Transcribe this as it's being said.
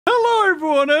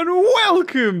everyone, and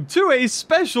welcome to a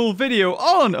special video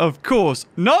on, of course,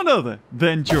 none other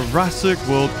than Jurassic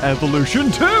World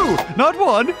Evolution 2. Not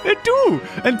 1, 2.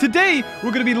 And today,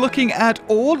 we're going to be looking at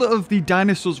all of the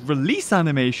dinosaurs release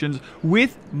animations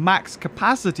with max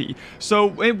capacity. So,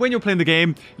 when you're playing the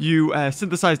game, you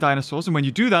synthesize dinosaurs, and when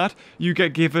you do that, you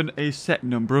get given a set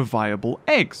number of viable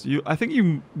eggs. I think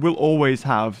you will always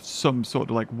have some sort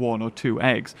of like 1 or 2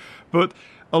 eggs. But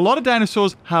a lot of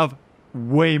dinosaurs have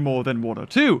way more than 1 or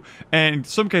 2, and in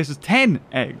some cases 10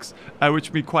 eggs, which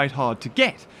would be quite hard to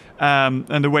get.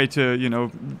 And the way to, you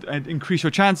know, increase your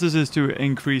chances is to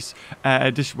increase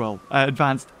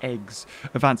advanced eggs,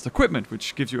 advanced equipment,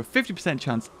 which gives you a 50%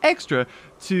 chance extra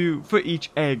for each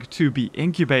egg to be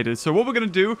incubated. So what we're going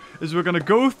to do is we're going to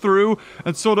go through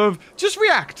and sort of just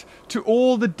react to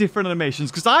all the different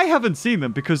animations, because I haven't seen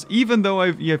them, because even though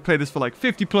I've played this for like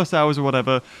 50 plus hours or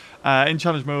whatever, in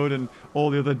challenge mode and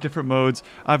all the other different modes,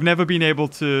 I've never been able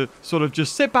to sort of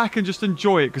just sit back and just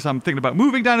enjoy it, because I'm thinking about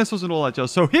moving dinosaurs and all that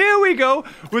jazz. So here we go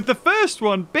with the first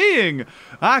one being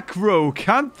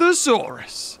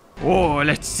Acrocanthosaurus. Oh,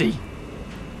 let's see.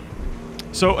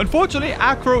 So unfortunately,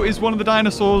 Acro is one of the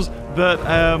dinosaurs that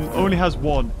only has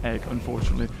 1 egg,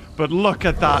 unfortunately. But look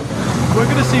at that. We're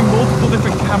going to see multiple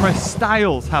different camera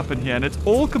styles happen here, and it's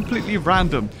all completely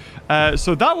random.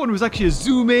 So that one was actually a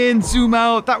zoom in, zoom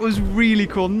out. That was really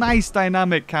cool. Nice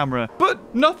dynamic camera.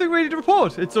 But nothing really to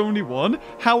report. It's only 1.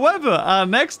 However, our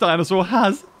next dinosaur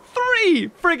has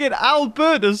 3 friggin'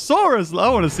 Albertosaurus. I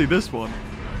want to see this one.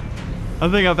 I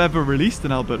don't think I've ever released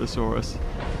an Albertosaurus.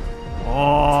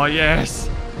 Oh, yes.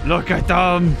 Look at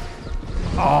them.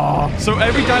 Oh, so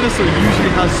every dinosaur usually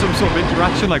has some sort of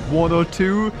interaction, like 1 or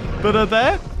 2 that are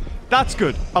there. That's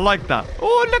good. I like that.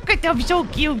 Oh, look at them. So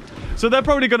cute. So they're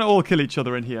probably going to all kill each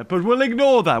other in here, but we'll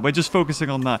ignore that. We're just focusing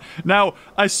on that. Now,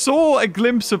 I saw a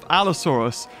glimpse of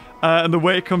Allosaurus, and the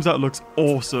way it comes out looks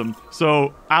awesome.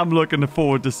 So I'm looking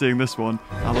forward to seeing this one.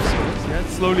 Allosaurus, yeah,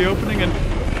 it's slowly opening, and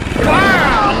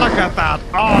wow, look at that.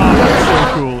 Oh, that's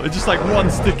so cool. It just like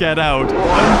wants to get out.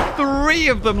 And 3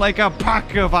 of them like a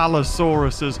pack of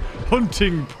Allosauruses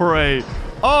hunting prey.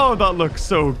 Oh, that looks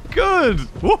so good.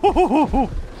 Whoa.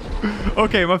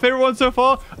 Okay, my favorite one so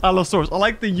far, Allosaurus. I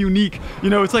like the unique,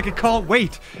 you know, it's like it can't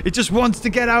wait. It just wants to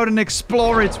get out and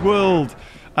explore its world.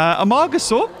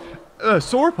 Amargasaur,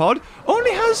 sauropod, only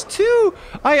has 2.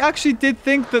 I actually did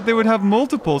think that they would have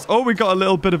multiples. Oh, we got a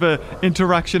little bit of a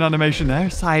interaction animation there,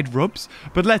 side rubs.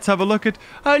 But let's have a look at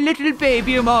a little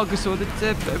baby Amargasaur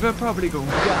that's probably going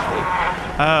to die.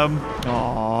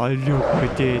 Oh, look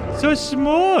at it. So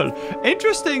small.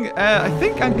 Interesting. I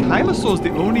think Ankylosaur's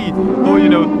the only, or you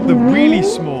know, the really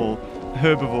small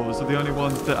herbivores are the only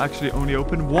ones that actually only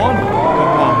open 1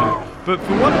 compartment. But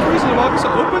for one reason,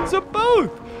 Amargasaur opens up both.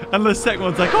 And the second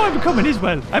one's like, oh, I'm coming as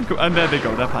well. And there they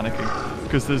go. They're panicking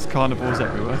because there's carnivores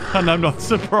everywhere. And I'm not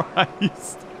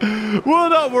surprised. We'll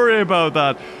not worry about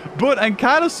that. But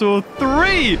Ankylosaur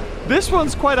 3. This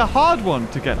one's quite a hard one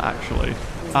to get, actually.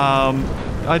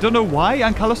 I don't know why.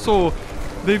 Ankylosaur,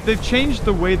 they've changed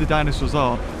the way the dinosaurs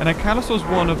are. And Ankylosaur's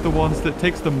one of the ones that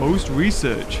takes the most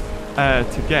research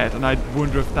to get, and I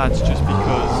wonder if that's just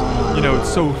because, you know,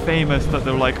 it's so famous that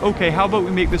they're like, okay, how about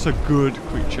we make this a good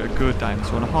creature, a good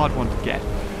dinosaur, and a hard one to get.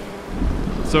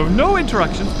 So no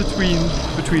interactions between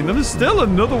them. There's still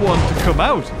another one to come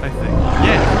out, I think.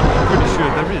 Yeah, I'm pretty sure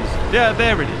there is. Yeah,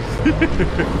 there it is.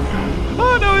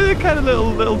 Oh no, there's a kind of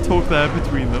little talk there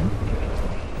between them.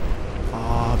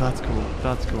 Oh, that's cool.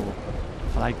 That's cool.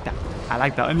 I like that. I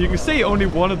like that. And you can see only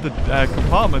one of the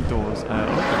compartment doors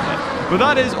open there. But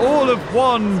that is all of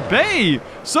one bay.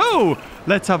 So,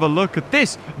 let's have a look at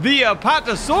this. The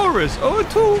Apatosaurus. Oh,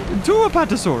 two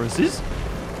Apatosauruses.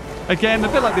 Again, a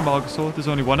bit like the Amargasaur. There's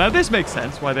only 1. Now, this makes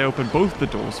sense why they open both the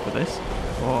doors for this.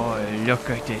 Oh, look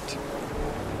at it.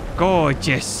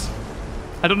 Gorgeous.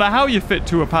 I don't know how you fit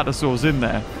 2 Apatosaurs in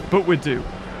there, but we do.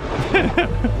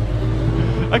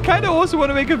 I kind of also want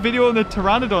to make a video on the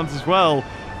Pteranodons as well.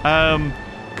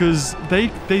 Because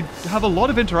they have a lot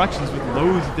of interactions with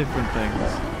loads of different things.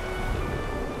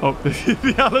 Oh,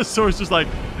 the Allosaurus just like,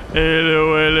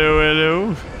 hello, hello,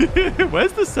 hello.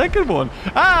 Where's the second one?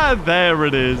 Ah, there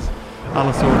it is.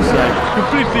 Allosaurus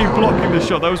completely blocking the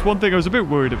shot. That was one thing I was a bit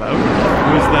worried about,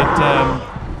 was that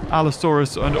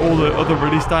Allosaurus and all the other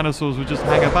released dinosaurs would just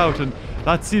hang about, and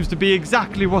that seems to be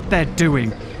exactly what they're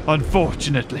doing,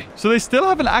 unfortunately. So they still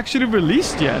haven't actually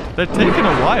released yet. They're taking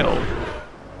a while.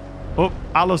 Oh,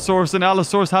 Allosaurus and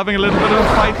Allosaurus having a little bit of a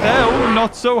fight there. Oh,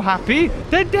 not so happy.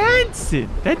 They're dancing.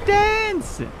 They're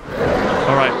dancing.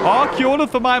 All right,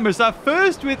 Archaeornithomimus at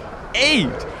first with 8.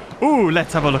 Ooh,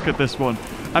 let's have a look at this one.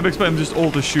 I'm expecting them just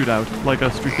all to shoot out like a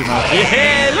streaky mouse.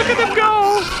 Yeah, look at them go!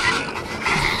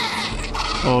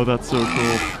 Oh, that's so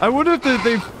cool. I wonder if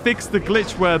they fixed the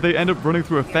glitch where they end up running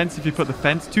through a fence if you put the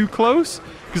fence too close.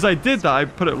 Because I did that. I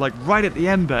put it like right at the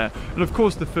end there. And of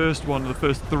course the first one, the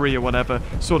first 3 or whatever,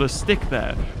 sort of stick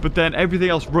there. But then everything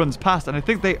else runs past. And I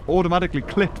think they automatically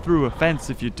clip through a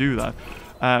fence if you do that.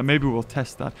 Maybe we'll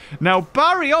test that. Now,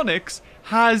 Baryonyx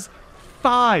has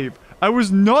 5. I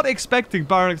was not expecting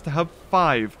Baryonyx to have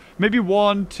 5. Maybe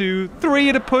 1, 2, 3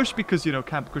 at a push because, you know,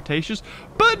 Camp Cretaceous.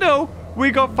 But no, we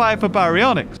got 5 for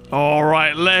Baryonyx. All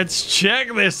right, let's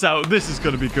check this out. This is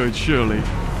going to be good, surely.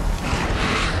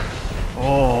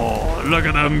 Oh, look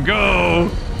at them go.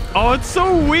 Oh, it's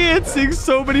so weird seeing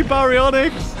so many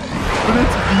Baryonyx. But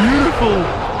it's beautiful.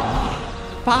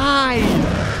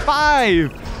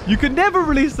 5. You could never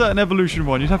release that in Evolution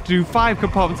 1. You'd have to do 5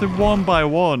 compartments in 1 by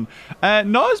 1.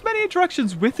 Not as many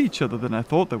interactions with each other than I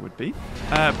thought there would be.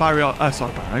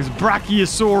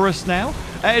 Brachiosaurus now.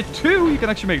 2, you can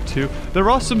actually make 2.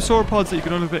 There are some sauropods that you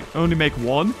can only make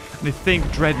 1. And I think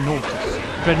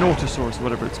Dreadnoughtosaurus,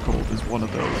 whatever it's called, is one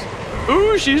of those.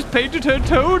 Ooh, she's painted her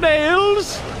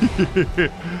toenails.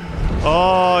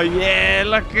 Oh, yeah,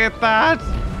 look at that.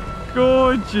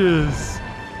 Gorgeous.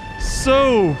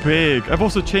 So big. I've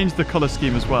also changed the color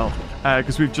scheme as well,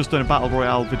 because we've just done a Battle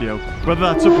Royale video. Whether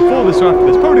that's up before this or after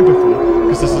this, probably before,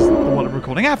 because this is the one I'm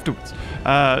recording afterwards.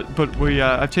 But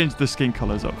I've changed the skin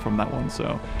colors up from that one,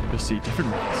 so you'll see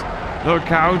different ones. Look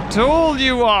how tall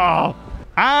you are!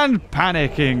 And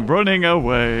panicking, running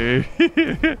away.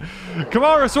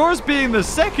 Camarasaurus being the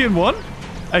second one.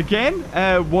 Again,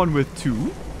 one with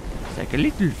 2. It's like a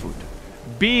little foot.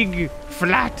 Big,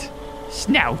 flat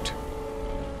snout.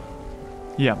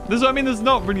 Yeah, there's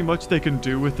not really much they can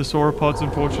do with the sauropods,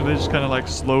 unfortunately. They just kind of like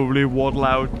slowly waddle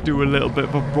out, do a little bit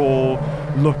of a brawl,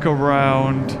 look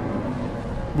around.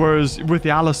 Whereas with the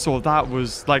Allosaur, that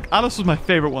was like, Allosaur's my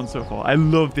favorite one so far. I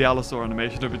love the Allosaur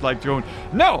animation of it like going,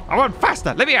 no, I want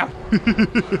faster, let me out.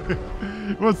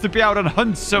 He wants to be out and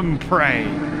hunt some prey.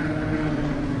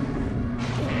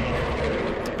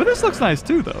 But this looks nice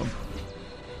too, though.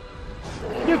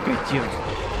 Look at you,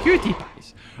 cutie pies.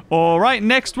 All right,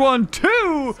 next one,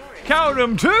 2. Count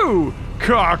them, 2.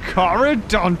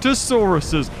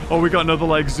 Carcharodontosauruses. Oh, we got another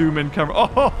like zoom in camera.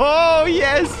 Oh,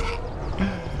 yes.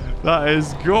 That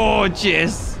is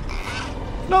gorgeous.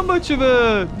 Not much of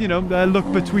a, look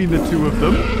between the 2 of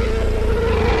them.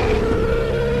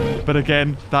 But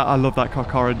again, I love that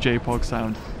Carchara J-Pog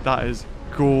sound. That is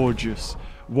gorgeous.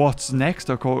 What's next?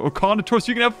 Carnotaurus.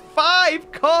 You can have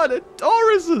 5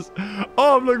 Carnotauruses.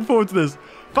 Oh, I'm looking forward to this.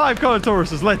 5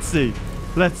 Carnotauruses. Let's see.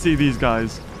 Let's see these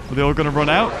guys. Are they all going to run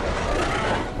out?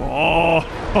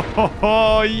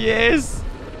 Oh, yes.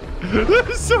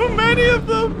 There's so many of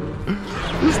them.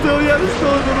 There's still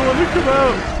another one to come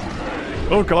out.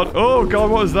 Oh god,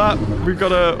 what is that? We've got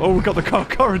the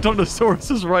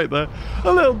Carcharodontosaurus right there.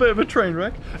 A little bit of a train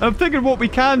wreck. And I'm thinking what we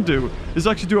can do is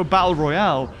actually do a battle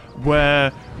royale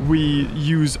where we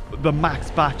use the max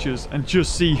batches and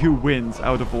just see who wins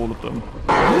out of all of them. Look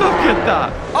at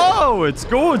that. Oh, it's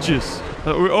gorgeous.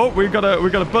 We got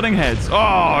a butting heads.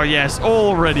 Oh yes,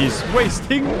 already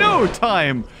wasting no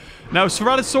time. Now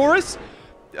Ceratosaurus,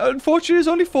 unfortunately, it's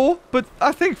only 4, but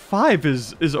I think 5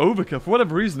 is overkill. For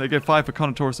whatever reason, they gave 5 for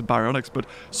Carnotaurus and Baryonyx, but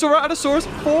Ceratosaurus,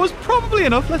 4 is probably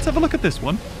enough. Let's have a look at this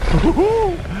one.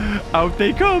 Out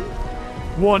they come.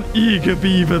 One eager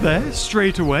beaver there,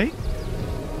 straight away.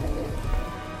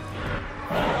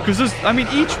 Because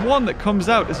each one that comes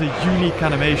out is a unique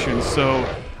animation, so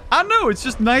I don't know, it's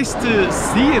just nice to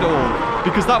see it all.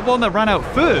 Because that one that ran out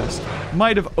first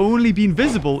might have only been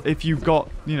visible if you've got,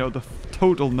 the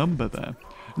total number there.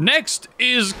 Next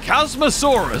is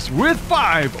Chasmosaurus with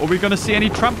 5. Are we going to see any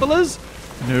tramplers?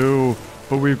 No,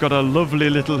 but we've got a lovely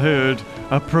little herd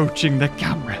approaching the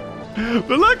camera.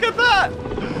 But look at that!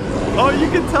 Oh,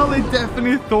 you can tell they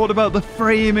definitely thought about the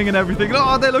framing and everything.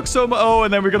 Oh, they look so much. Oh,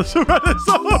 and then we got a Ceratosaurus.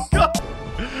 Oh, God.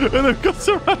 And they've got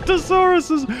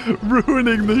Ceratosauruses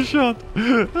ruining the shot.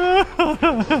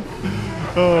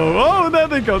 Oh, there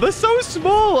they go. They're so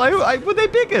small. Were they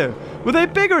bigger? Were they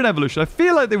bigger in Evolution? I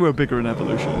feel like they were bigger in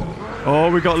Evolution. Oh,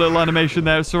 we got a little animation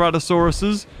there of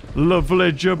Ceratosauruses.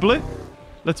 Lovely jubbly.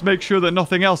 Let's make sure that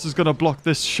nothing else is going to block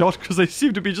this shot because they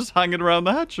seem to be just hanging around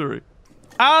the hatchery.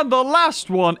 And the last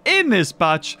one in this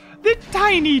batch, the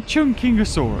tiny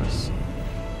Chunkingosaurus.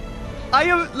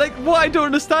 What I don't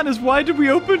understand is why did we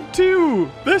open 2?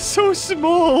 They're so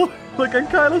small.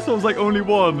 Ankylosaur's only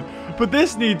 1. But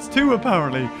this needs 2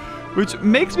 apparently. Which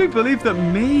makes me believe that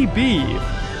maybe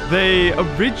they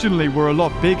originally were a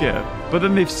lot bigger. but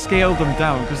then they've scaled them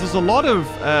down because there's a lot of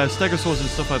stegosaurs and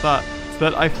stuff like that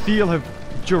that I feel have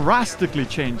drastically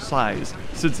changed size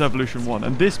since Evolution 1,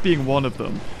 and this being one of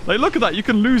them. Like, look at that. You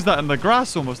can lose that in the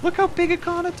grass almost. Look how big a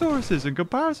Carnotaurus is in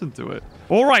comparison to it.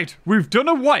 All right, we've done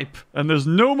a wipe, and there's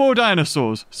no more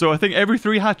dinosaurs. So I think every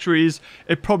 3 hatcheries,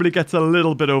 it probably gets a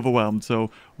little bit overwhelmed,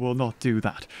 so we'll not do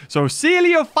that. So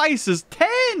Coelophysis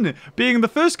 10, being the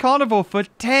first carnivore for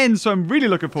 10, so I'm really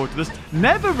looking forward to this.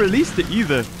 Never released it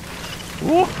either.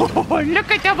 Oh,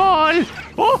 look at them all.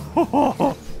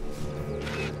 Oh,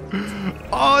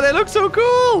 oh, they look so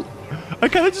cool. I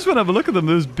kind of just want to have a look at them.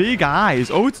 Those big eyes.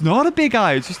 Oh, it's not a big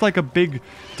eye. It's just like a big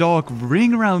dark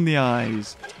ring around the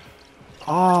eyes.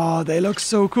 Oh, they look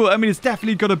so cool. I mean, it's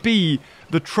definitely got to be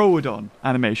the Troodon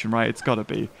animation, right? It's got to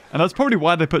be. And that's probably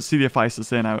why they put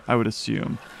Coelophysis in, I would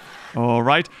assume. All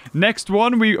right. Next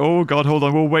one, oh, God, hold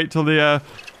on. We'll wait till the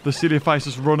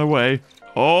Coelophysis run away.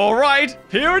 All right.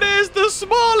 Here it is. The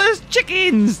smallest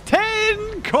chickens.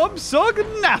 10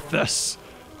 Compsognathus.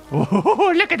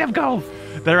 Oh, look at them go.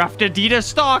 They're after Dita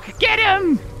Stark. Get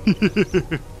him.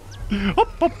 Hop,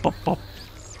 hop, hop, hop.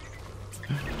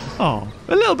 Oh,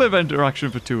 a little bit of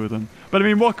interaction for 2 of them. But I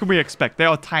mean, what can we expect? They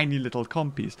are tiny little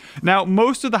compies. Now,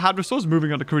 most of the hadrosaurs,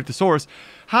 moving on to Corythosaurus,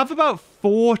 have about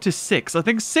 4 to 6. I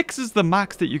think 6 is the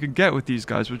max that you can get with these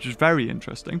guys, which is very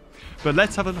interesting. But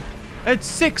let's have a look. It's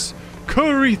 6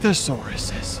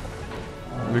 Corythosauruses.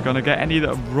 Are we going to get any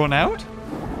that run out?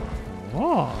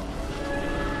 Oh.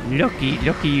 Looky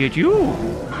at you.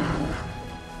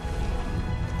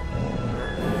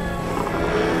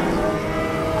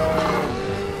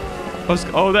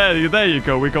 Oh, there you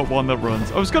go. We got one that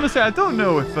runs. I was going to say, I don't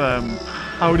know if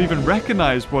I would even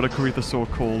recognize what a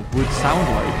Corythosaur call would sound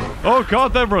like. Oh,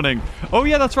 God, they're running. Oh,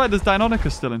 yeah, that's right. There's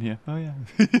Deinonychus still in here. Oh, yeah.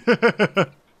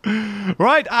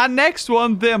 Right, our next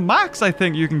one, the max, I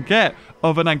think, you can get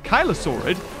of an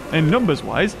ankylosaurid, in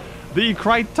numbers-wise, the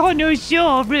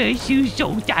Krytonosaurus, who's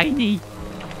so tiny.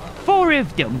 4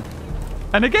 of them.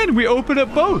 And again, we open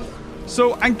up both.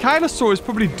 So Ankylosaur is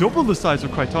probably double the size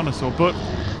of Krytonosaur, but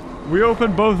we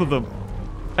open both of them.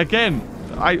 Again,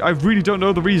 I really don't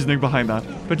know the reasoning behind that.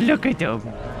 But look at them.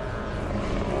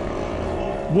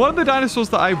 One of the dinosaurs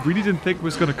that I really didn't think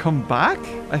was going to come back,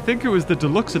 I think it was the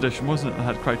deluxe edition, wasn't it, that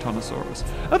had Krytonosaurus.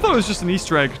 I thought it was just an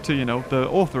Easter egg to, you know, the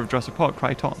author of Jurassic Park,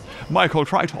 Crichton, Michael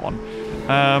Crichton.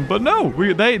 But no,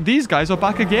 these guys are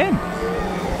back again.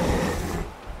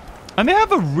 And they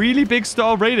have a really big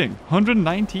star rating,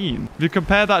 119. If you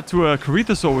compare that to a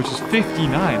Corythosaur, which is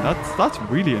 59, that's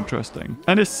really interesting.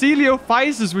 And a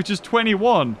Coelophysis, which is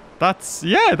 21. That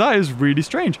is really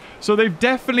strange. So they've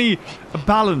definitely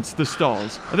balanced the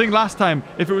stars. I think last time,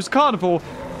 if it was carnivore,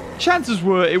 chances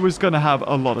were it was going to have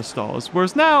a lot of stars.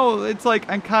 Whereas now, it's like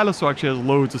Ankylosaur actually has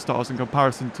loads of stars in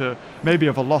comparison to maybe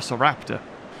a Velociraptor.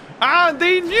 And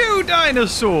the new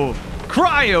dinosaur,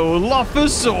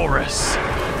 Cryolophosaurus.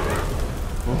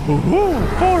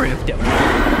 Oh, 4 of them.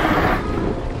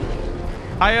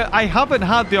 I haven't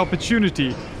had the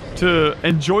opportunity to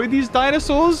enjoy these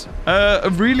dinosaurs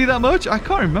really that much. I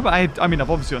can't remember. I mean, I've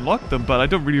obviously unlocked them, but I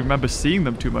don't really remember seeing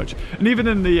them too much. And even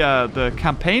in the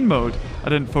campaign mode, I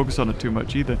didn't focus on it too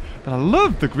much either. But I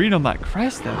love the green on that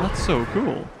crest there. That's so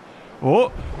cool.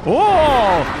 Oh,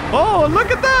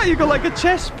 look at that. You got like a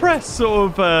chest press,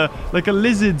 sort of like a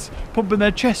lizard's pumping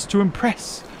their chest to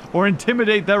impress or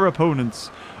intimidate their opponents.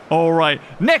 All right,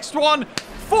 next one,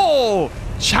 4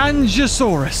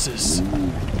 Changiosauruses.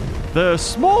 The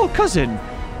small cousin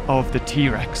of the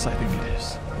T-Rex, I think it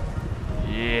is.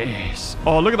 Yes.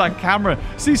 Oh, look at that camera.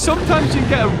 See, sometimes you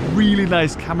get a really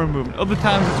nice camera movement. Other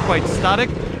times it's quite static.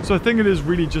 So I think it is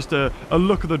really just a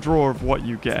look at the draw of what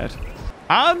you get.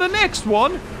 And the next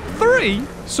one, 3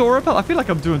 Sauropelta. I feel like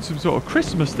I'm doing some sort of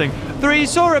Christmas thing. 3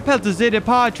 Sauropeltas in a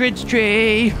partridge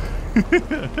tree.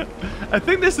 I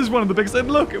think this is one of the biggest.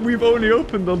 And look, we've only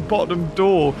opened the bottom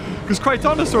door because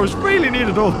Krytonosaurus really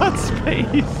needed all that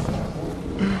space.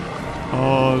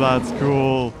 Oh, that's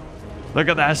cool. Look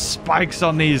at their spikes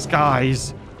on these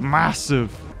guys.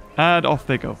 Massive. And off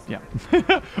they go. Yeah.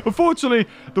 Unfortunately,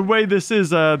 the way this is,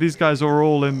 these guys are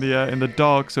all in the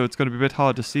dark, so it's going to be a bit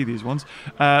hard to see these ones.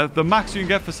 The max you can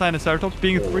get for Sinoceratops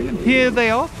being 3, and here they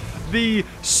are, the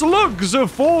Slugs of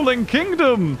Fallen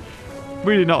Kingdom.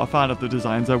 Really not a fan of the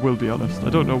designs, I will be honest. I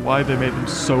don't know why they made them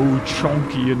so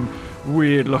chunky and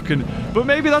weird looking, but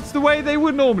maybe that's the way they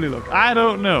would normally look. I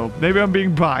don't know. Maybe I'm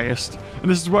being biased. And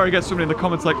this is where I get somebody in the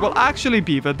comments like, well, actually,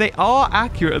 Beaver, they are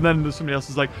accurate. And then somebody else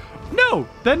is like, No,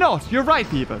 they're not. You're right,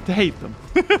 Beaver, to hate them.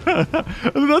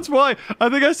 And that's why I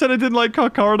think I said I didn't like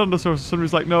Carcharodontosaurus.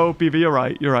 Somebody's like, no, Beaver, you're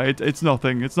right. You're right. It's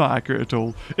nothing. It's not accurate at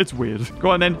all. It's weird. Go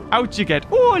on then. Out you get.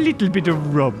 Oh, a little bit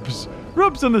of rubs.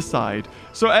 Rubs on the side.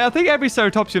 So I think every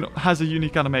ceratopsian has a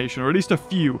unique animation, or at least a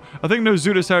few. I think no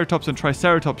Pseudoceratops and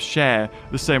Triceratops share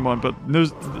the same one, but no,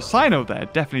 the Sino there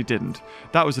definitely didn't.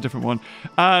 That was a different one.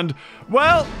 And,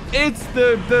 well, it's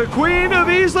the queen of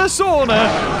Isla Sorna,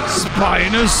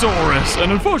 Spinosaurus.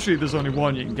 And unfortunately, there's only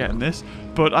one you can get in this,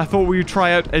 but I thought we'd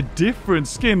try out a different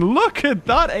skin. Look at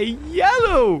that, a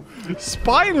yellow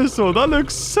Spinosaur. That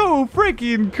looks so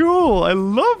freaking cool. I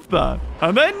love that.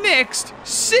 And then next,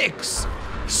 6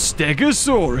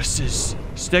 Stegosauruses.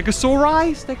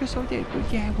 Stegosauri?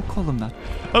 Yeah, we'll call them that.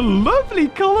 A lovely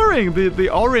coloring. The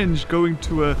orange going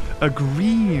to a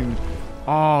green.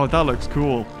 Oh, that looks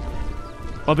cool.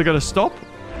 Are they going to stop?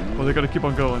 Or are they going to keep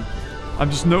on going? I'm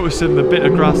just noticing the bit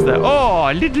of grass there.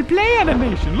 Oh, a little play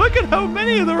animation. Look at how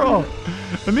many there are.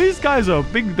 And these guys are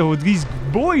big, though. These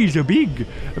boys are big.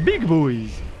 Big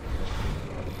boys.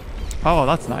 Oh,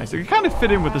 that's nice. It can kind of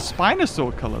fit in with the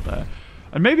Spinosaur color there.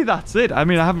 And maybe that's it. I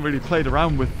mean, I haven't really played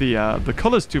around with the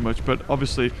colors too much, but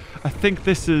obviously, I think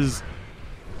this is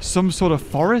some sort of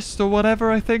forest or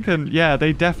whatever, I think. And yeah,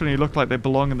 they definitely look like they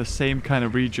belong in the same kind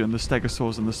of region, the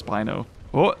Stegosaurs and the Spino.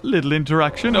 Oh, little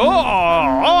interaction.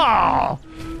 Oh!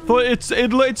 Thought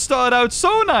it started out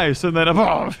so nice, and then,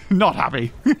 oh, not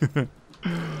happy.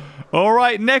 All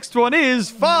right, next one is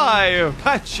 5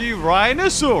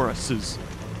 Pachyrhinosauruses.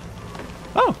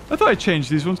 Oh, I thought I changed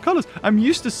these ones' colors. I'm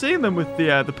used to seeing them with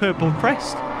the purple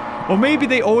crest. Or maybe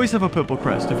they always have a purple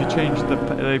crest if you change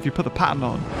if you put the pattern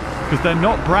on. Because they're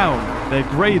not brown. They're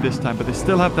grey this time, but they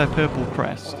still have their purple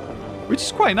crest. Which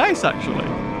is quite nice, actually.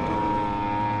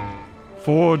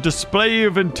 For display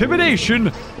of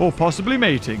intimidation or possibly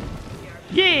mating.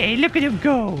 Yay, look at him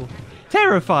go.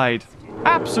 Terrified.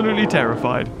 Absolutely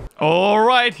terrified. All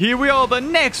right, here we are. The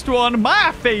next one,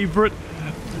 my favorite.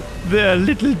 The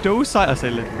little docile, I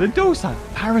say little, the docile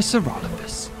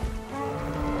Parasaurolophus.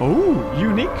 Oh,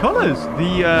 unique colors. The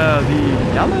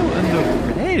yellow and the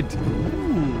red.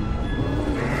 Ooh.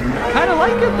 Kind of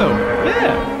like it though.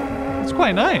 Yeah, it's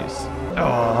quite nice.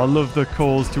 Oh, I love the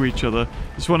calls to each other.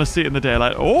 Just want to see it in the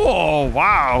daylight. Oh,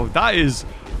 wow, that is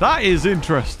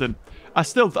interesting. I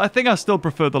think I still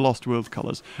prefer the Lost World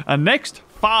colors. And next,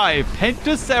 5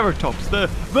 Pentaceratops, the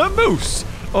moose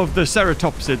of the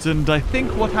ceratopsids, and I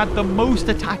think what had the most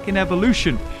attack in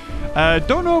evolution.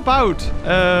 Don't know about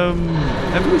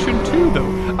evolution 2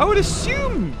 though. I would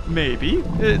assume maybe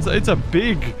it's a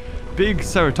big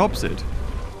ceratopsid.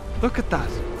 Look at that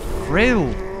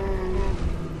frill.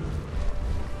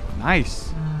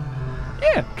 Nice.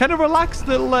 Yeah, kind of relaxed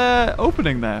little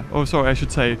opening there. Oh, sorry, I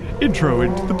should say intro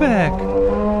into the back.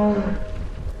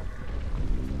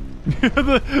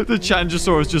 the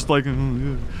Changosaurus just like,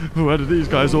 where did these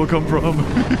guys all come from?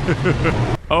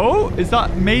 Oh, is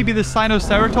that maybe the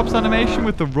Sinoceratops animation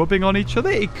with the rubbing on each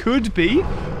other? It could be,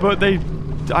 but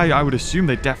I would assume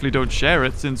they definitely don't share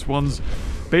it, since one's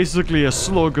basically a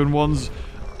slug and one's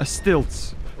a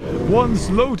stilt. One's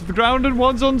low to the ground and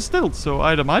one's on stilts, so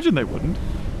I'd imagine they wouldn't.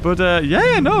 But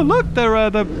yeah, no, look,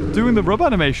 they're doing the rub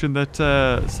animation that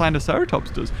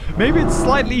Sinoceratops does. Maybe it's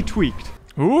slightly tweaked.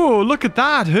 Ooh, look at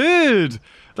that herd.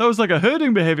 That was like a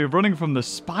herding behavior running from the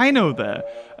Spino there.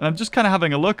 And I'm just kind of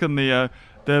having a look, and the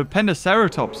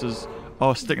Pentaceratopses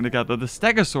are sticking together. The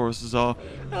Stegosauruses are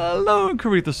lone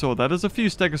Corythosaur there. There's a few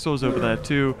Stegosaurs over there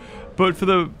too. But for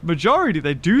the majority,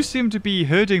 they do seem to be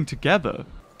herding together.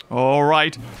 All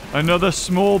right, another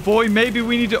small boy. Maybe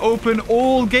we need to open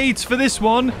all gates for this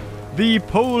one. The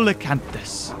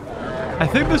Polacanthus. I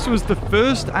think this was the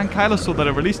first ankylosaur that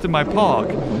I released in my park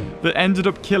that ended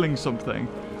up killing something.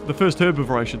 The first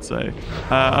herbivore, I should say.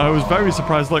 I was very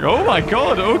surprised, like, oh my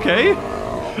god, okay.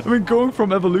 I mean, going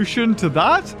from evolution to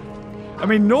that? I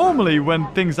mean, normally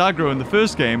when things aggro in the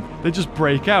first game, they just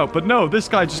break out. But no, this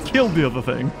guy just killed the other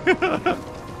thing.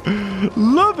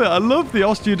 Love it. I love the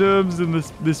osteoderms and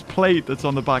this plate that's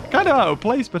on the back. Kind of out of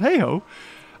place, but hey-ho.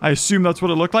 I assume that's what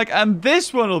it looked like. And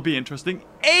this one will be interesting.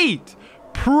 8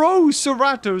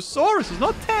 Proceratosaurus,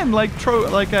 not 10 like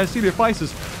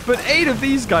Coelophysis, but 8 of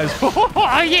these guys.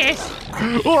 Oh yes!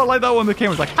 Oh, I like that one that came.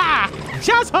 Was like, ha!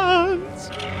 Jazz hands!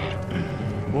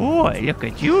 Boy, look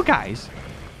at you guys.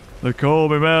 They call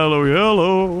me Mellow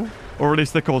Yellow, or at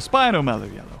least they call Spino Mellow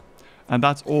Yellow. And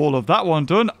that's all of that one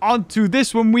done. On to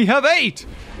this one, we have 8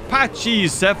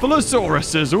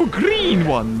 Pachycephalosauruses, or green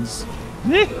ones.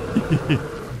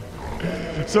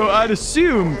 So I'd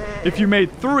assume if you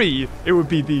made 3, it would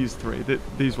be these 3,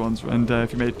 these ones. And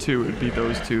if you made 2, it would be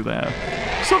those 2 there.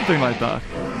 something like that.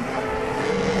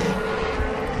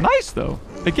 Nice, though.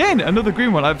 Again, another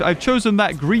green one. I've chosen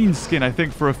that green skin, I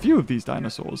think, for a few of these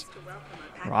dinosaurs.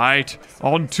 Right,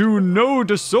 on to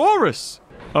Nodosaurus.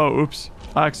 Oh, oops.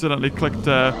 I accidentally clicked,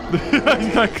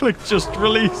 I clicked just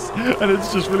release, and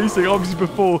it's just releasing, obviously,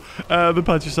 before the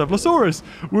Pachycephalosaurus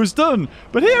was done.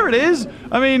 But here it is.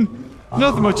 I mean,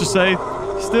 nothing much to say.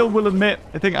 Still will admit,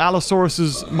 I think Allosaurus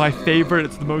is my favorite.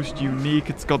 It's the most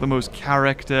unique. It's got the most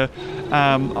character.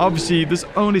 Obviously, there's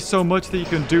only so much that you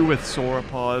can do with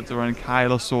sauropods or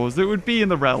ankylosaurs that would be in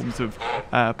the realms of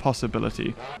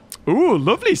possibility. Ooh,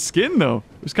 lovely skin, though.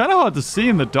 It was kind of hard to see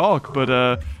in the dark,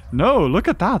 but no, look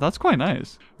at that. That's quite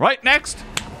nice. Right, next,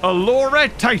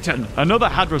 Aloret Titan. Another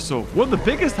hadrosaur. One of the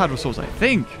biggest hadrosaurs, I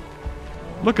think.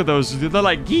 Look at those. They're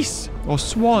like geese or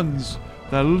swans.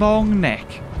 Their long neck.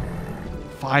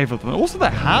 5 of them. Also, their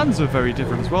hands are very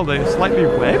different as well. They're slightly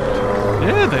webbed.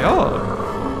 Yeah, they are.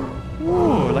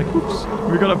 Ooh, like, oops.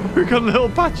 We got a little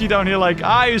patchy down here like,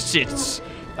 I sits.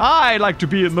 I like to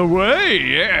be in the way.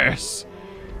 Yes.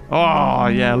 Oh,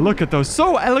 yeah. Look at those.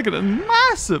 So elegant and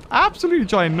massive. Absolutely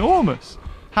ginormous.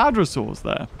 Hadrosaurs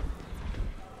there.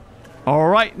 All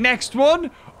right, next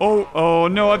one. Oh,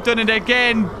 no. I've done it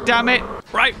again. Damn it.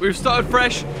 Right, we've started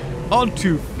fresh. On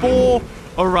to 4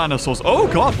 Ouranosaurs. Oh,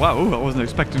 God. Wow. I wasn't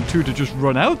expecting 2 to just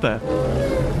run out there.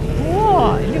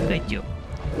 Oh, look at you.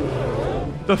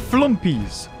 The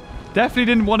Flumpies. Definitely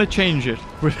didn't want to change it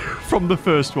from the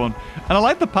first one. And I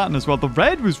like the pattern as well. The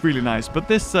red was really nice, but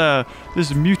this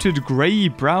muted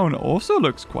grey-brown also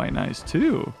looks quite nice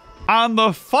too. And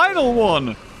the final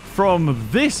one from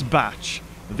this batch,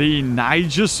 the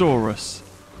Nigersaurus.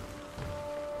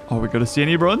 Are we going to see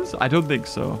any runs? I don't think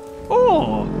so.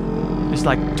 Oh, it's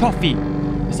like toffee.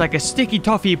 It's like a sticky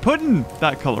toffee pudding,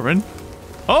 that colouring.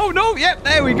 Oh, no. Yep,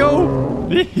 there we go.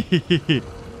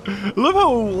 Love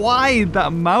how wide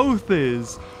that mouth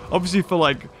is. Obviously for,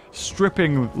 like,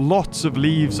 stripping lots of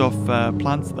leaves off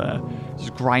plants there.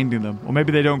 Just grinding them. Or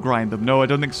maybe they don't grind them. No, I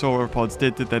don't think sauropods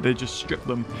did they? They just strip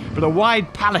them. But a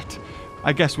wide palate,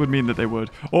 I guess, would mean that they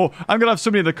would. Or I'm going to have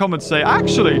somebody in the comments say,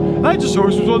 actually,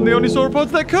 Nigersaurus was one of the only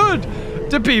sauropods that could.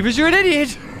 The beavers, you're an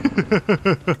idiot.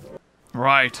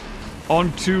 Right.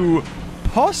 On to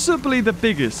possibly the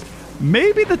biggest.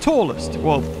 Maybe the tallest.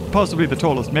 Well, possibly the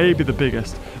tallest. Maybe the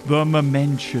biggest. The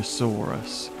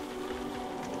Mamenchisaurus.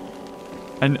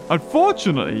 And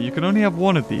unfortunately, you can only have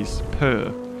one of these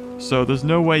per. So there's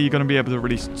no way you're going to be able to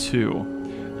release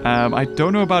 2. I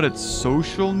don't know about its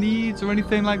social needs or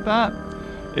anything like that.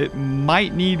 It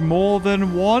might need more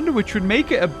than 1, which would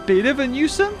make it a bit of a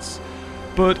nuisance.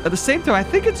 But at the same time, I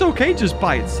think it's okay just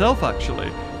by itself, actually.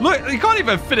 Look, you can't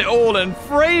even fit it all in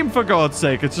frame, for God's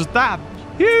sake. It's just that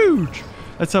huge.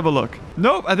 Let's have a look.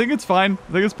 Nope, I think it's fine.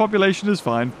 I think its population is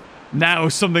fine. Now,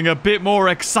 something a bit more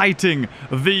exciting.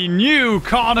 The new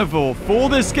carnivore for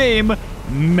this game,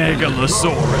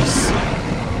 Megalosaurus.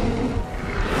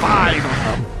 5 of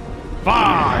them.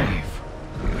 5.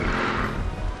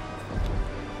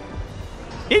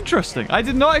 Interesting. I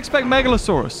did not expect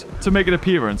Megalosaurus to make an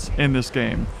appearance in this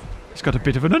game. He's got a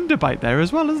bit of an underbite there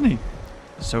as well, isn't he?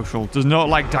 Social does not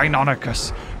like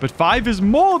Deinonychus, but 5 is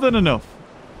more than enough.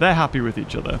 They're happy with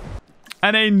each other.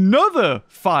 And another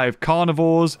 5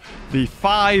 carnivores, the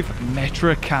 5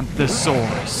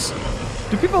 Metracanthosaurus.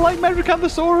 Do people like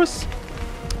Metracanthosaurus?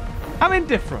 I'm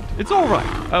indifferent. It's all right.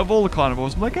 Out of all the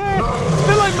carnivores, I'm like, it's a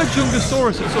bit like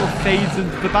Majungasaurus. It sort of fades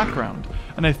into the background.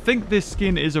 And I think this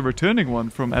skin is a returning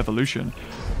one from Evolution.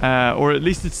 Or at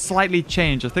least it's slightly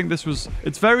changed. I think this was...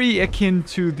 It's very akin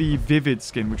to the Vivid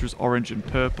skin, which was orange and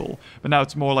purple. But now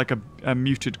it's more like a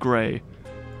muted grey.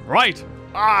 Right.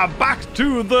 Back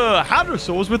to the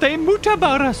Hadrosaurs with a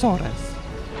Muttaburrasaurus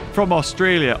from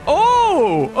Australia.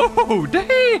 Oh,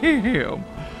 damn.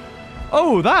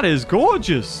 Oh, that is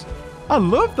gorgeous. I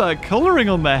love that colouring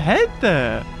on the head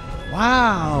there.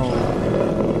 Wow.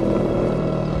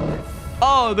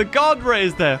 Oh, the god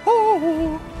rays there.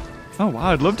 Oh,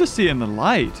 wow, I'd love to see it in the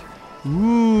light.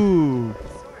 Ooh.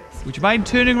 Would you mind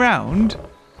turning around?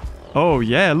 Oh,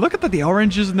 yeah, look at that, the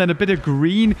oranges and then a bit of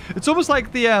green. It's almost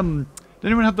like the, did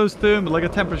anyone have those like a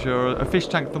temperature or a fish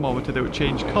tank thermometer that would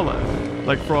change colour?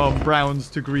 Like from browns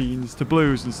to greens to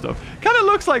blues and stuff. Kind of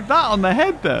looks like that on the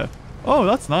head there. Oh,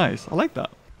 that's nice. I like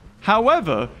that.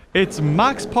 However, its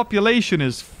max population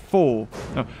is 4.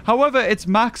 No. However, its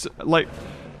max, like...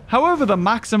 However, the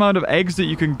max amount of eggs that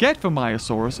you can get for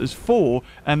Myosaurus is 4,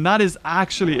 and that is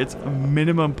actually its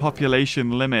minimum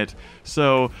population limit.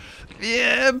 So,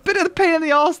 yeah, a bit of a pain in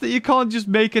the arse that you can't just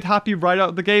make it happy right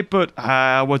out the gate, but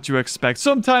what do you expect?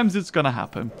 Sometimes it's gonna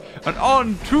happen. And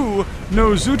on to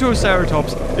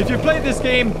Nozutoceratops. If you play this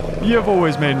game, you've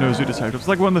always made Nozutoceratops. It's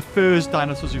like one of the first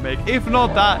dinosaurs you make. If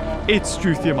not that, it's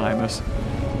Struthiomimus.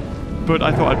 But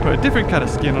I thought I'd put a different kind of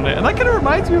skin on it. And that kind of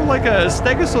reminds me of like a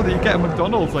stegosaur that you get at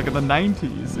McDonald's like in the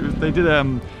 90s. They did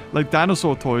like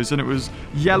dinosaur toys, and it was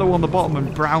yellow on the bottom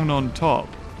and brown on top.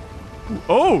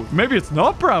 Oh, maybe it's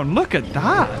not brown. Look at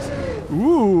that.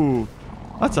 Ooh,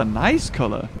 that's a nice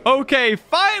color. Okay,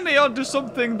 finally onto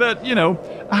something that, you know,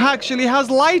 actually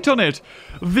has light on it.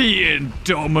 The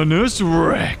Indominus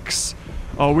Rex.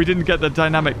 Oh, we didn't get the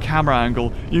dynamic camera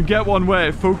angle. You get one where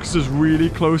it focuses really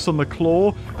close on the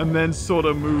claw and then sort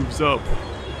of moves up.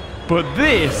 But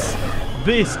this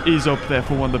is up there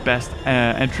for one of the best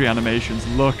entry animations.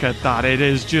 Look at that. It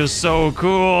is just so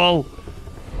cool.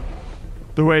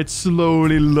 The way it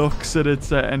slowly looks at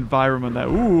its environment there.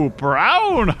 Ooh,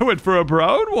 brown. I went for a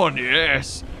brown one.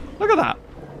 Yes. Look at that.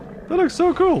 That looks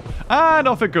so cool. And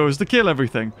off it goes to kill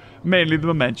everything. Mainly the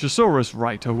Mamenchosaurus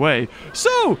right away.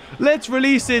 So, let's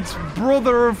release its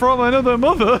brother from another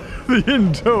mother, the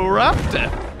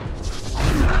Indoraptor.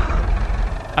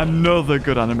 Another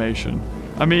good animation.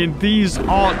 I mean, these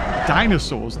aren't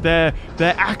dinosaurs. They're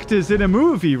actors in a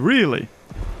movie, really.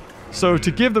 So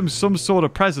to give them some sort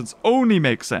of presence only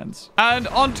makes sense. And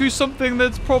onto something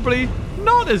that's probably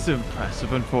not as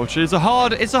impressive, unfortunately. It's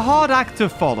a hard act to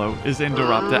follow, is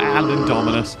Indoraptor and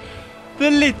Indominus. The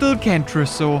little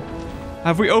Kentrosaur.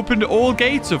 Have we opened all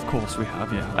gates? Of course we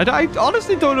have, yeah. I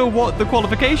honestly don't know what the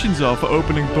qualifications are for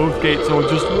opening both gates or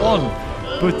just one.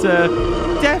 But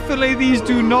definitely these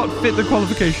do not fit the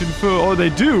qualification for, or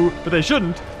they do, but they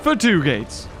shouldn't, for 2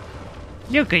 gates.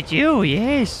 Look at you,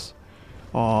 yes.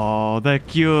 Oh, they're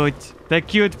cute. They're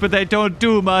cute, but they don't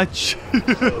do much.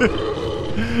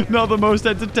 Not the most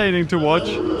entertaining to watch.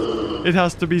 It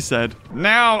has to be said.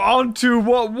 Now, on to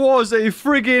what was a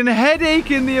friggin'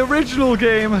 headache in the original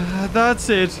game. That's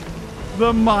it.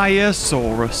 The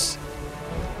Myosaurus.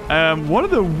 One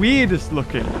of the weirdest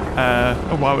looking...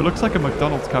 oh, wow, it looks like a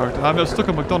McDonald's character. I'm stuck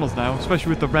on McDonald's now, especially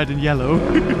with the red and yellow.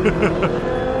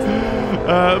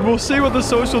 We'll see what the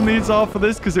social needs are for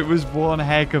this, because it was one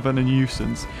heck of a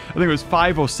nuisance. I think it was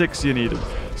 5 or 6 you needed.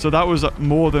 So that was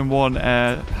more than one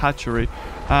hatchery.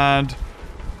 And...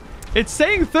 it's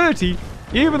saying 30,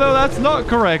 even though that's not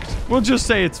correct. We'll just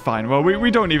say it's fine. Well,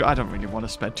 we don't even... I don't really want to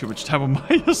spend too much time on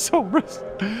Myosaurus.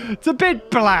 It's a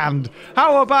bit bland.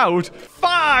 How about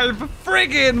 5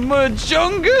 friggin'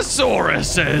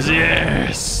 Majungosauruses?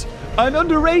 Yes. An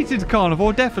underrated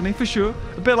carnivore, definitely, for sure.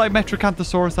 A bit like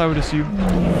Metrocanthosaurus, I would assume.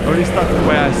 Or at least that's the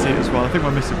way I see it as well. I think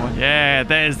we're missing one. Yeah,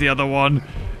 there's the other one.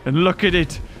 And look at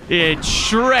it. It's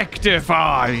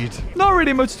Shrektified. Not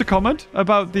really much to comment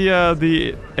about the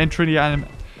entry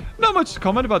Not much to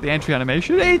comment about the entry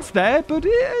animation. It's there, but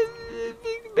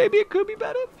maybe it could be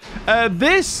better.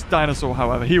 This dinosaur,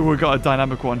 however, here we got a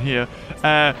dynamic one here,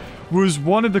 was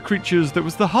one of the creatures that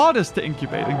was the hardest to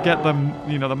incubate and get them,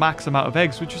 you know, the max amount of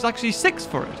eggs, which was actually 6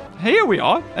 for it. Here we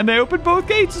are, and they opened both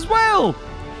gates as well.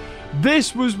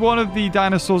 This was one of the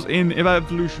dinosaurs in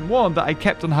Evolution 1 that I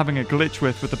kept on having a glitch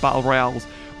with the Battle Royales.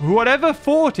 Whatever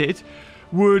fought it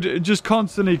would just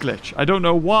constantly glitch. I don't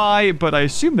know why, but I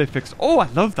assume they fixed... Oh, I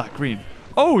love that green.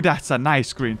 Oh, that's a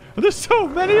nice green. There's so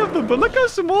many of them, but look how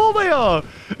small they are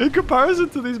in comparison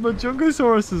to these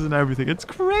Majungosauruses and everything. It's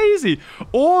crazy.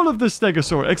 All of the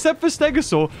Stegosaur, except for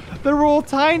Stegosaur, they're all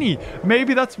tiny.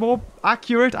 Maybe that's more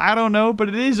accurate. I don't know, but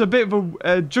it is a bit of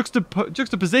a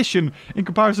juxtaposition in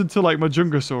comparison to like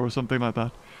Majungosaur or something like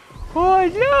that.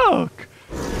 Oh, look.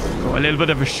 Oh, a little bit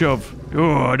of a shove.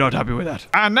 Oh, not happy with that.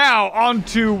 And now, on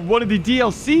to one of the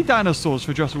DLC dinosaurs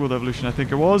for Jurassic World Evolution, I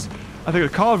think it was. I think a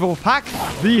carnivore pack,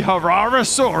 the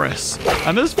Hararosaurus.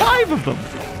 And there's 5 of them.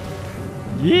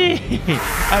 Yeah.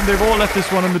 And they've all left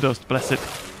this one in the dust, bless it.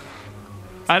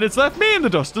 And it's left me in the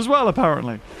dust as well,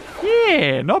 apparently.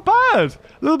 Yeah, not bad. A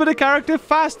little bit of character,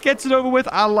 fast, gets it over with.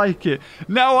 I like it.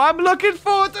 Now, I'm looking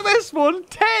forward to this one.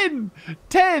 10,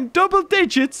 double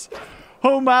digits.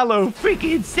 Oh, Mallow.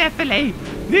 Freaking Cephale.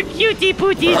 The cutie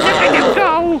pooties, look at them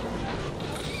go.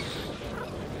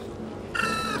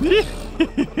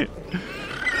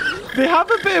 They have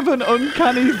a bit of an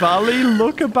uncanny valley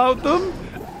look about them.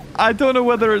 I don't know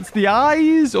whether it's the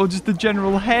eyes or just the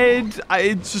general head.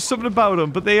 It's just something about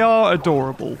them, but they are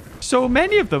adorable. So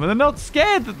many of them, and they're not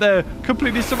scared that they're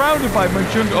completely surrounded by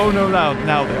Munchung. Oh no,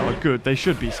 now they are good. They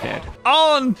should be scared.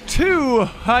 On to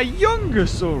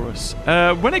Hyungosaurus.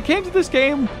 When it came to this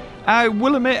game, I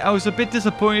will admit I was a bit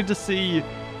disappointed to see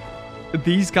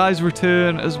these guys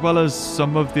return, as well as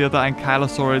some of the other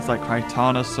ankylosaurids like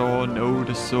Cryptonosaur,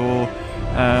 Nodosaur.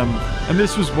 And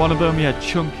this was one of them. You had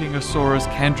Chunkingosaurus,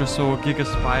 Kentrosaur,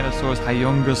 Gigaspinosaurus,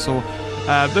 Hyungosaur.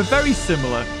 They're very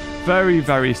similar. Very,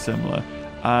 very similar.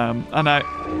 And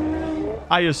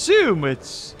I assume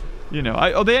it's, you know,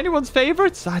 are they anyone's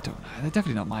favorites? I don't know. They're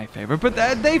definitely not my favorite, but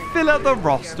they fill out the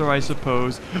roster, I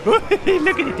suppose. Look at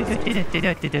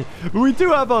it. We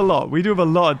do have a lot. We do have a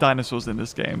lot of dinosaurs in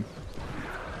this game.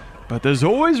 But there's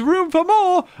always room for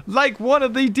more, like one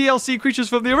of the DLC creatures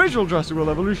from the original Jurassic World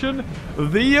Evolution,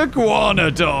 the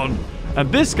Iguanodon. And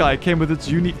this guy came with its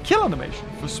unique kill animation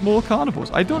for small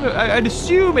carnivores. I don't know, I'd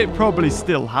assume it probably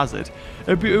still has it.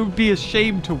 It would be a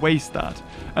shame to waste that.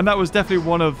 And that was definitely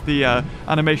one of the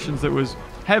animations that was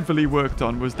heavily worked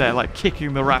on, was there, like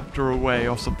kicking the raptor away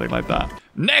or something like that.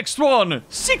 Next one,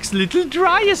 6 little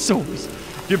Dryosaurs.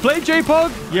 If you play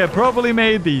J-Pog, you probably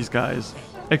made these guys.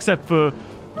 Except for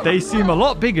they seem a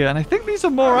lot bigger, and I think these are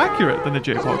more accurate than the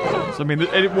J-Pog ones. I mean,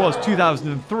 it was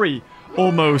 2003,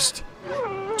 almost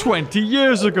 20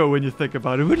 years ago when you think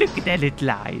about it. Oh, look at their little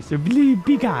eyes. They're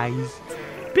big eyes.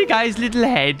 Big eyes, little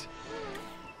head.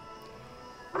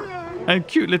 And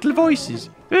cute little voices.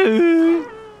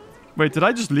 Wait, did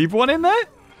I just leave one in there?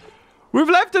 We've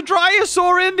left a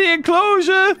Dryosaur in the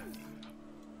enclosure.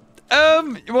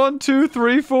 1, 2,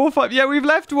 3, 4, 5. Yeah, we've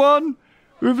left one.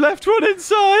 We've left one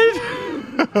inside.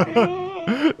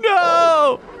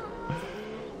 No!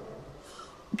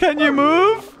 Can you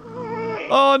move?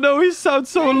 Oh no, he sounds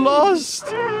so lost.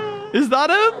 Is that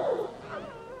him?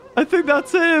 I think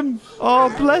that's him.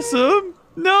 Oh, bless him.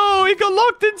 No, he got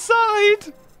locked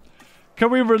inside.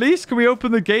 Can we release? Can we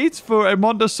open the gates for a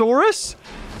Montosaurus?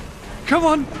 Come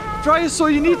on,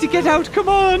 Dryosaur, you need to get out. Come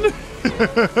on.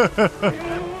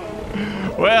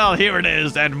 Well, here it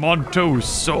is,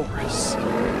 Edmontosaurus.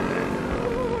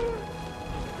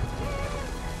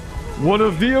 One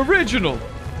of the original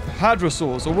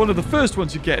hadrosaurs, or one of the first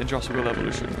ones you get in Jurassic World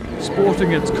Evolution,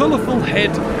 sporting its colourful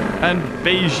head and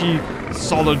beigey,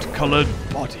 solid-coloured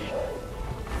body.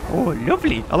 Oh,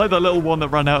 lovely. I like that little one that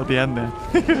ran out at the end there.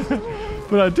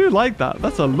 But I do like that.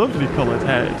 That's a lovely coloured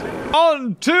head.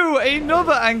 On to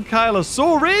another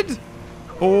ankylosaurid.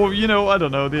 Or, you know, I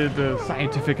don't know, the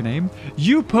scientific name.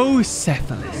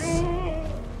 Eupocephalus.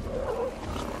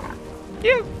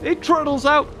 Yeah, it trundles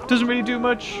out. Doesn't really do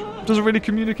much. Doesn't really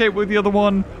communicate with the other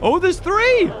one. Oh, there's 3.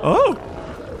 Oh.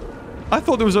 I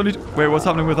thought there was only... Wait, what's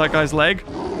happening with that guy's leg?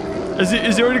 Has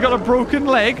he already got a broken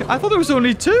leg? I thought there was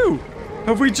only 2.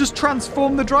 Have we just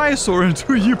transformed the Dryosaur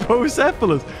into a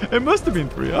Eupocephalus? It must have been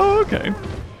 3. Oh, okay.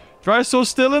 Dryosaur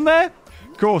still in there?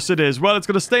 Of course it is. Well, it's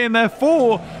going to stay in there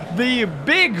for the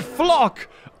big flock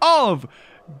of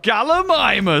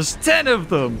Gallimimus. 10 of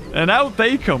them. And out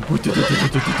they come.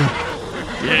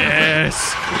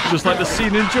 Yes. Just like the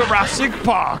scene in Jurassic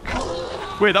Park.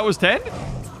 Wait, that was 10?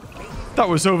 That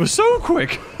was over so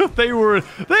quick. They were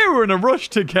in a rush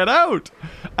to get out.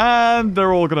 And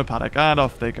they're all going to panic. And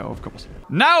off they go, of course.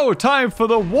 Now, time for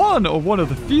the one of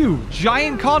the few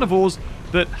giant carnivores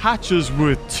that hatches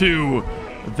with 2.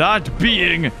 That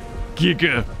being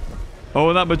Giga. Oh,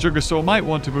 and that Majungasaur might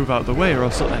want to move out of the way or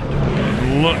else it'll end up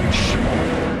getting lunch.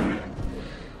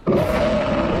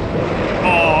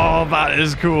 Oh, that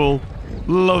is cool.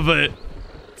 Love it.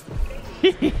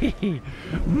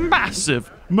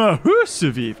 Massive.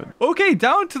 Massive even. Okay,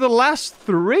 down to the last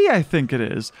 3, I think it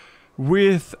is.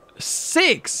 With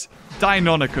 6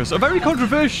 Deinonychus. A very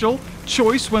controversial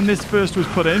choice when this first was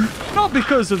put in. Not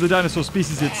because of the dinosaur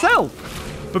species itself,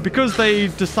 but because they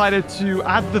decided to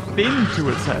add the fin to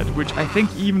its head, which I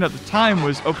think even at the time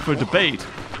was up for debate.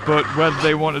 But whether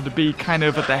they wanted to be kind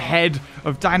of at the head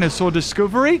of dinosaur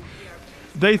discovery,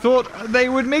 they thought they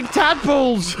would make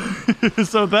tadpoles.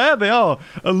 So there they are.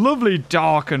 A lovely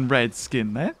dark and red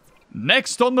skin there.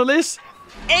 Next on the list,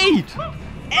 8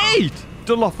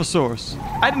 Dilophosaurus.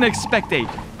 I didn't expect 8.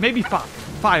 Maybe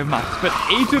 5 max. But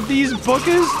 8 of these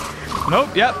buggers?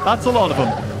 Nope, yep, that's a lot of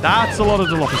them. That's a lot of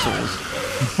Dilophosaurus.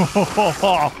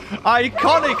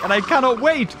 Iconic, and I cannot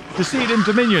wait to see it in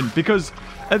Dominion, because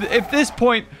at this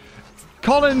point,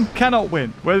 Colin cannot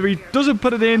win. Whether he doesn't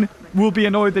put it in, we'll be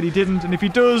annoyed that he didn't, and if he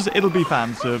does, it'll be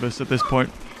fan service at this point,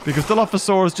 because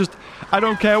Dilophosaurus just, I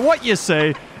don't care what you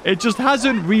say, it just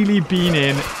hasn't really been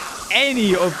in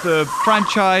any of the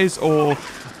franchise or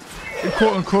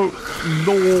quote-unquote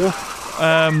lore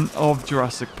of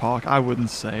Jurassic Park, I wouldn't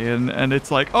say. And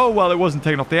it's like, oh, well, it wasn't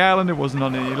taken off the island. It wasn't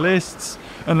on any lists.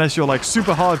 Unless you're like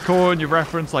super hardcore and you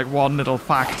reference like one little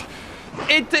fact.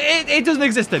 It doesn't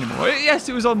exist anymore. Yes,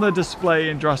 it was on the display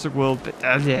in Jurassic World, but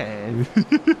yeah.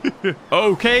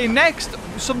 Okay, next,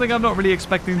 something I'm not really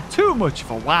expecting too much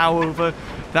of a wow over,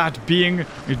 that being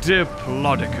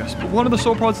Diplodocus. But one of the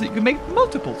sauropods that you can make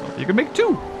multiples of. You can make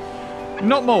 2.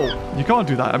 Not more. You can't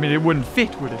do that. I mean, it wouldn't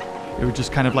fit, would it? It would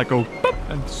just kind of like go boop,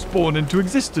 and spawn into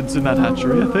existence in that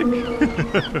hatchery, I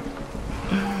think.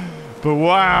 But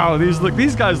wow,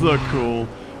 these guys look cool.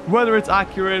 Whether it's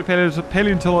accurate,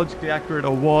 paleontologically accurate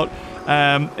or what,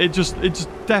 it just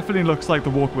definitely looks like the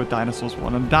Walking with Dinosaurs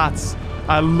one. And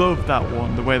I love that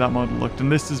one, the way that model looked.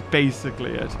 And this is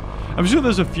basically it. I'm sure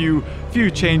there's a few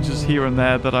changes here and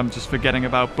there that I'm just forgetting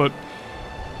about. But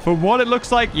for what it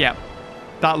looks like, yeah,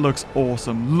 that looks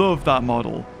awesome. Love that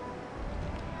model.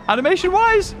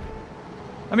 Animation-wise,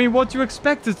 I mean, what do you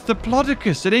expect? It's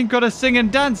Diplodocus. It ain't got to sing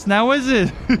and dance now, is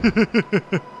it?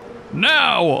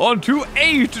 Now, on to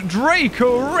 8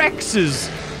 Draco-Rexes.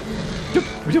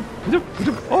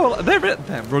 Oh, their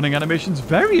running animation's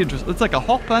very interesting. It's like a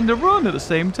hop and a run at the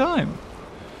same time.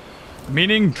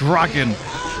 Meaning dragon.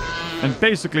 And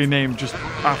basically named just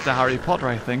after Harry Potter,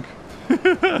 I think.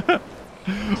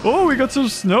 Oh, we got some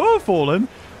snow falling.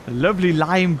 A lovely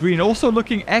lime green, also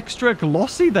looking extra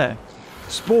glossy there.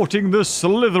 Sporting the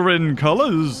Slytherin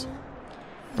colours.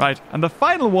 Right, and the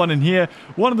final one in here,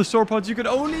 one of the sauropods you could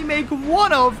only make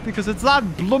 1 of because it's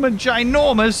that bloomin'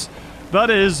 ginormous. That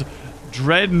is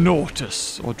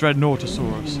Dreadnoughtus, or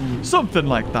Dreadnoughtosaurus. Something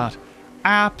like that.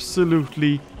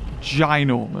 Absolutely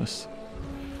ginormous.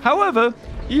 However,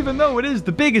 even though it is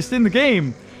the biggest in the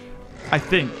game, I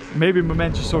think maybe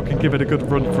Momentosaur can give it a good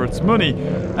run for its money.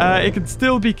 It can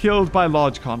still be killed by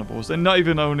large carnivores, and not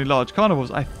even only large carnivores.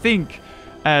 I think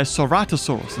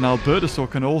Ceratosaurus and Albertosaur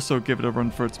can also give it a run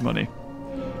for its money.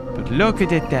 But look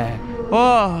at it there.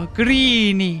 Oh,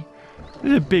 greeny.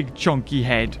 There's a big chunky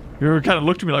head. You kind of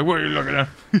looked at me like, what are you looking at?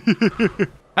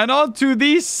 And on to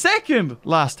the second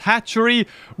last hatchery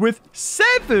with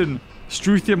 7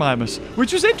 Struthiomimus,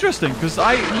 which was interesting because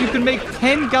you can make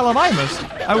 10 Gallimimus.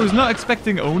 I was not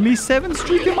expecting only 7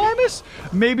 Struthiomimus.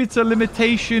 Maybe it's a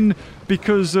limitation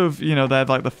because of, you know, they're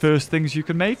like the first things you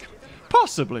can make.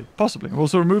 Possibly. We'll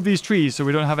also remove these trees so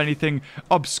we don't have anything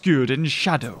obscured in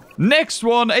shadow. Next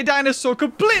one, a dinosaur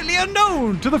completely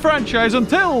unknown to the franchise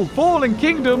until Fallen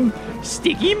Kingdom,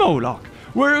 Sticky Moloch,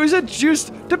 where it was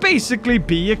adjusted to basically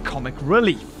be a comic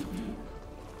relief.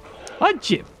 Aren't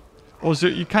you? Also,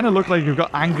 you kind of look like you've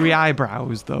got angry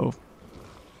eyebrows, though.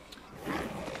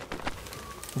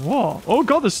 Whoa. Oh,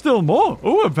 God, there's still more.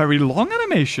 Oh, a very long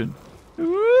animation.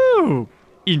 Ooh.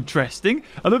 Interesting.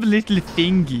 I love little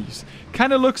thingies.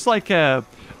 Kind of looks like I'm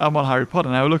on Harry Potter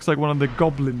now. It looks like one of the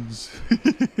goblins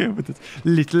with its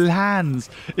little hands.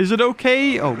 Is it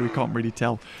okay? Oh, we can't really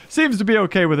tell. Seems to be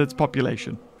okay with its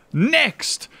population.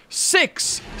 Next,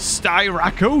 6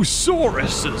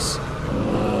 Styracosauruses.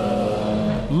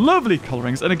 Lovely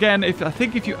colorings. And again, I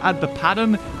think if you add the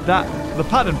pattern, the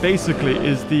pattern basically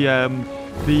is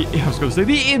I was going to say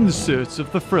the inserts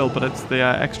of the frill, but it's the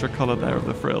extra color there of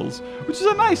the frills, which is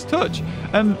a nice touch.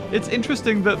 And it's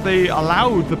interesting that they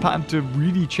allowed the pattern to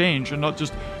really change and not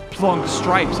just plonk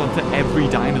stripes onto every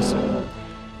dinosaur.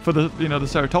 For the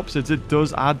ceratopsids, it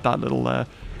does add that little, I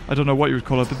don't know what you would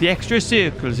call it, but the extra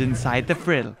circles inside the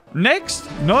frill. Next,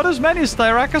 not as many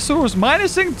Styracosaurus,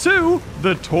 minusing 2,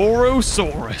 the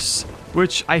Torosaurus,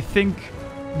 which I think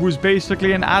was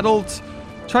basically an adult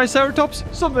Triceratops,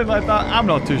 something like that. I'm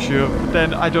not too sure. But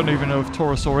then I don't even know if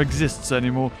Torosaur exists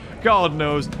anymore. God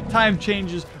knows. Time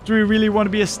changes. Do we really want to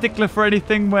be a stickler for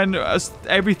anything when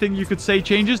everything you could say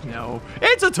changes? No.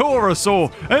 It's a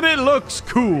Torosaur, and it looks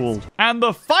cool. And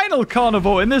the final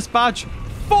carnivore in this batch,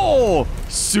 4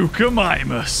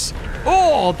 Suchomimus.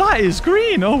 Oh, that is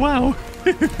green. Oh, wow.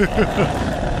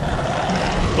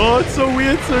 Oh, it's so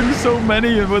weird seeing so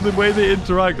many and with the way they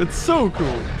interact. It's so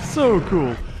cool. So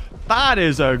cool. That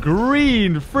is a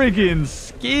green friggin'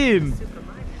 skin.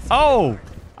 Oh,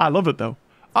 I love it though.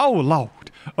 Oh,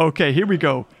 Lord. Okay, here we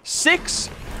go. 6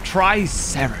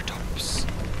 Triceratops.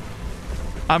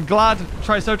 I'm glad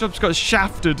Triceratops got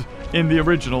shafted in the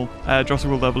original Jurassic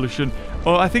World Evolution.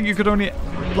 Oh, I think you could only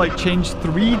like change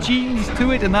 3 genes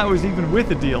to it, and that was even with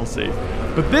the DLC.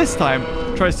 But this time,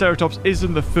 Triceratops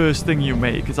isn't the first thing you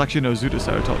make. It's actually no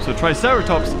Zootoceratops. So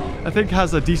Triceratops, I think,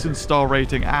 has a decent star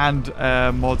rating and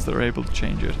mods that are able to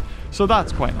change it. So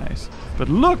that's quite nice. But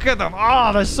look at them.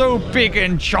 Oh, they're so big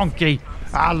and chunky.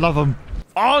 I love them.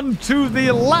 On to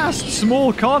the last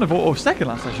small carnivore, or second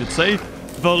last, I should say, the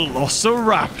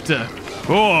Velociraptor.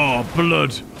 Oh,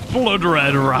 blood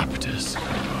red raptors.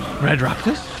 Red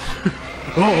raptors?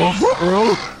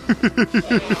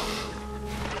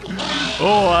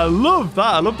 Oh, I love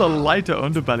that. I love the lighter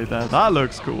underbelly there. That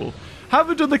looks cool.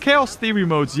 Haven't done the Chaos Theory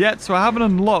modes yet, so I haven't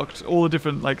unlocked all the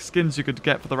different like skins you could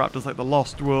get for the raptors, like the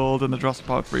Lost World and the Jurassic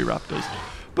Park 3 raptors.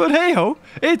 But hey-ho,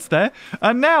 it's there.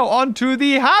 And now on to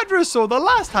the Hadrosaur, the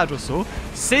last Hadrosaur,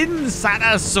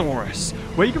 Cincinnatosaurus,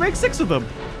 where you can make 6 of them.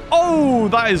 Oh,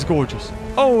 that is gorgeous.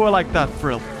 Oh, I like that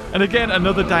frill. And again,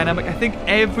 another dynamic. I think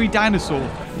every dinosaur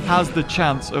has the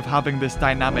chance of having this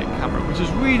dynamic camera, which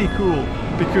is really cool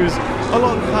because a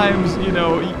lot of times, you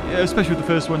know, especially with the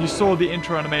first one, you saw the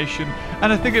intro animation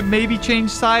and I think it maybe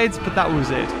changed sides, but that was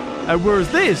it. Whereas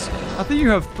this, I think you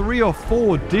have 3 or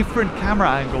 4 different camera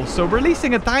angles, so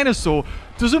releasing a dinosaur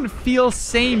doesn't feel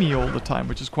samey all the time,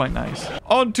 which is quite nice.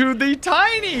 On to the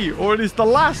tiny, or at least the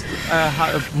last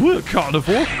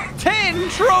carnivore,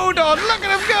 Tentrodon. Look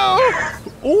at him go!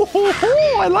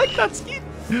 Oh, I like that skin.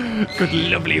 Got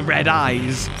lovely red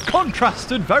eyes,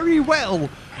 contrasted very well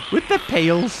with the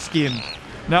pale skin.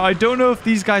 Now, I don't know if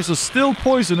these guys are still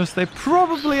poisonous. They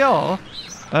probably are.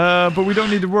 But we don't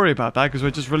need to worry about that because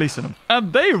we're just releasing them.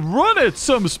 And they run at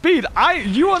some speed.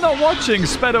 You are not watching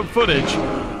sped up footage.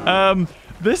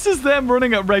 This is them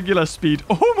running at regular speed.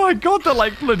 Oh my god, they're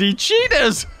like bloody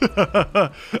cheetahs.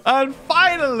 And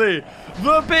finally,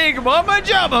 the big mama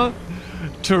jamma,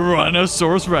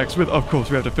 Tyrannosaurus Rex with, of course,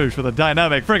 we have to finish with a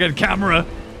dynamic friggin' camera.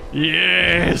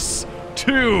 Yes,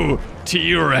 2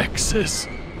 T-Rexes.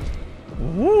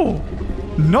 Ooh,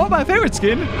 not my favorite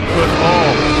skin, but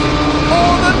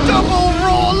oh, the double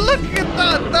roar! Look at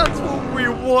that! That's what we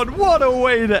want. What a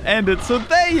way to end it. So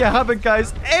there you have it,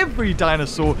 guys. Every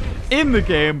dinosaur in the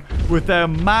game with their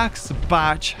max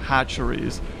batch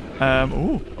hatcheries. Are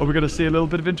we going to see a little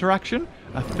bit of interaction?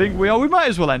 I think we are. We might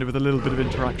as well end it with a little bit of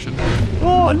interaction.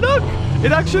 Oh, look!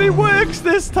 It actually works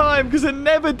this time because it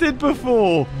never did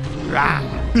before. I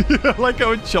like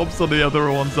how it chomps on the other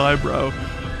one's eyebrow.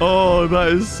 Oh, that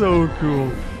is so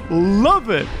cool. Love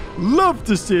it. Love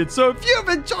to see it. So if you've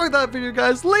enjoyed that video,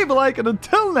 guys, leave a like. And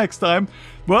until next time,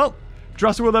 well,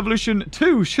 Jurassic World Evolution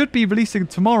 2 should be releasing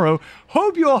tomorrow.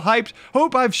 Hope you're hyped.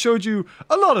 Hope I've showed you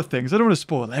a lot of things. I don't want to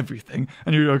spoil everything.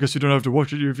 And I guess you don't have to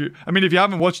watch it. If you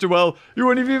haven't watched it, well, you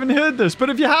won't have even heard this. But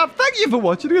if you have, thank you for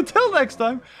watching. Until next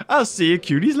time, I'll see you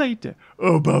cuties later.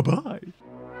 Oh, bye-bye.